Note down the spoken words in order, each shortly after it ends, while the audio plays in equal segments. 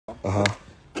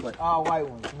But all white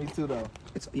ones. Me too, though.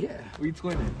 It's yeah. We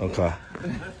twinning. Okay.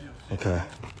 Okay.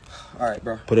 All right,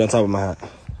 bro. Put it on top of my hat.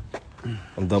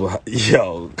 I'm double.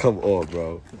 Yo, come on,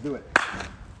 bro. Do it.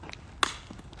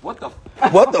 What the?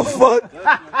 What the fuck?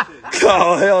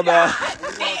 Oh hell no!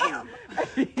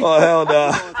 Oh hell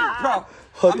no! Bro,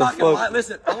 What I'm the not gonna lie. fuck?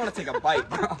 Listen, I want to take a bite,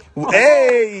 bro.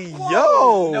 Hey,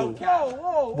 yo! No cap.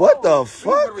 Whoa. What the Where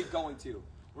fuck? are we going to?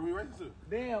 Where we ready to?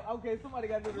 Damn. Okay, somebody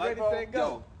got to do the Light ready, set, go.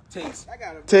 Yo, Tings. I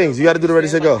got it. Tings, you got to do the ready,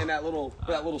 set, go. In that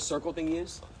little circle thing he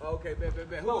is. Okay, bet.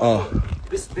 Oh.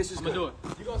 This is I'm gonna do it.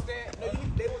 You gonna stand? No,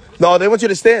 they want you to No, they want you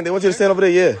to stand. They want you to stand over there.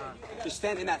 Yeah. Just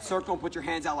stand in that circle and put your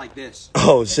hands out like this.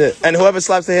 Oh shit! And whoever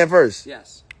slaps their hand first.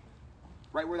 Yes.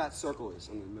 Right where that circle is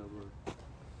in the middle of the road.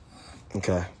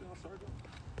 Okay.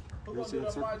 Who gonna do the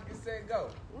ready, set, go?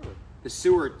 The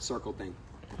sewer circle thing.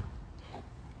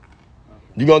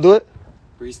 You gonna do it?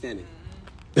 Where he's standing.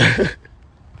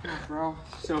 Bro,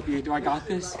 Sophie, do I got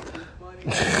this?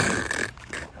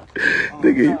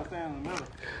 Nigga,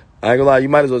 I ain't gonna lie. You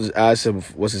might as well just ask him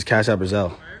what's his Cash App or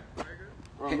Zelle.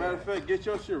 Bro, matter of fact, get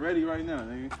your shit ready right now,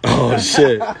 nigga. Oh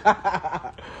shit!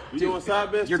 You doing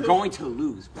side bets? You're too? going to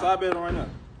lose, bro. Side bet right now.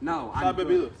 No, Side bet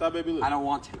be look. Side bet be look. I don't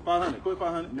want to. 500. Quit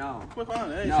 500. No. Quit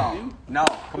 500. Hey, No, no,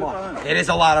 come on. 500. It is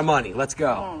a lot of money. Let's Come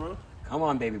go. on, bro. Come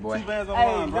on, baby boy. 2 bands on Hey,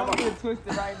 mine, bro. don't get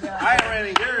twisted right now. I ain't ran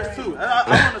in years too.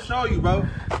 I want to show you, bro.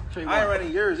 I ain't ran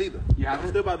in years either. You I'm haven't?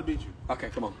 still about to beat you. Okay,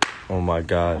 come on. Oh my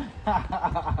god!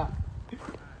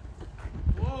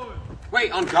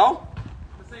 Wait, on go?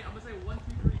 I'm gonna say 1,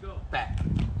 2, 3, go. Back.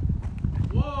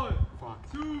 1,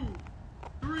 2,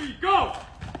 3, go!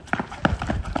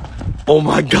 Oh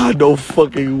my god! No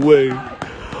fucking way!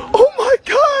 Oh my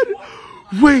god!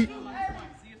 Wait!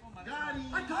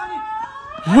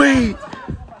 Wait!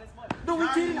 No, we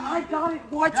didn't. I got it.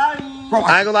 What? Bro,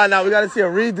 I ain't gonna lie. Now we gotta see a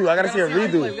redo. I gotta see a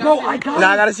redo. Bro, I got Now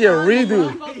I it. gotta see a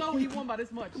redo. No, he won by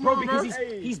this much. Bro, because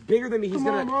he's bigger than me. He's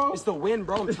gonna. It's the win,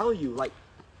 bro. I'm telling you. Like,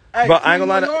 Hey, Bro, I ain't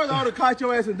gonna lie. Yours ought to caught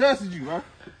your ass and dusted you, bro.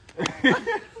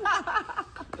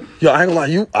 Yo, I ain't gonna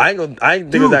lie. I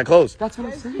ain't think it was that close. that's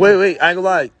what I'm saying. Wait. I ain't gonna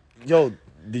lie. Yo,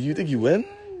 did you think you win?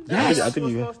 Yes. I think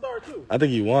you. Start too. I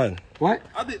think you won, What?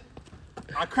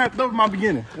 I crapped up in my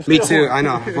beginning. Me too. I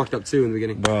know. I fucked up too in the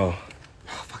beginning. bro.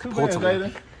 Fucking 2 pulled bands, something.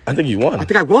 Adin. I think you won. I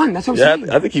think I won. That's what I'm Yeah, saying.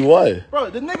 I think he won.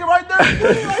 Bro, the nigga right there.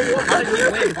 How did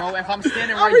you win, bro? If I'm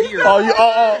standing right here. Oh,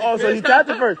 you. So he tapped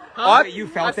it first. Oh, wait, you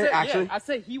felt it actually. Yeah, I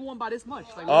said he won by this much.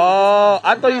 Like, Oh,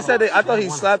 I thought you said it. I thought he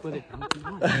slapped. Go,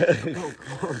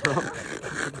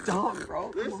 Dumb,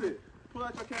 bro. Listen, pull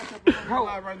out your cash up and Bro.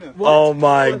 live right now. Oh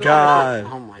my god.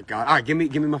 Oh my god. All right, give me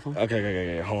my phone.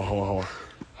 Okay. Hold on.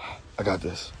 I got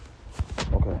this.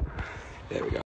 Okay. There we go.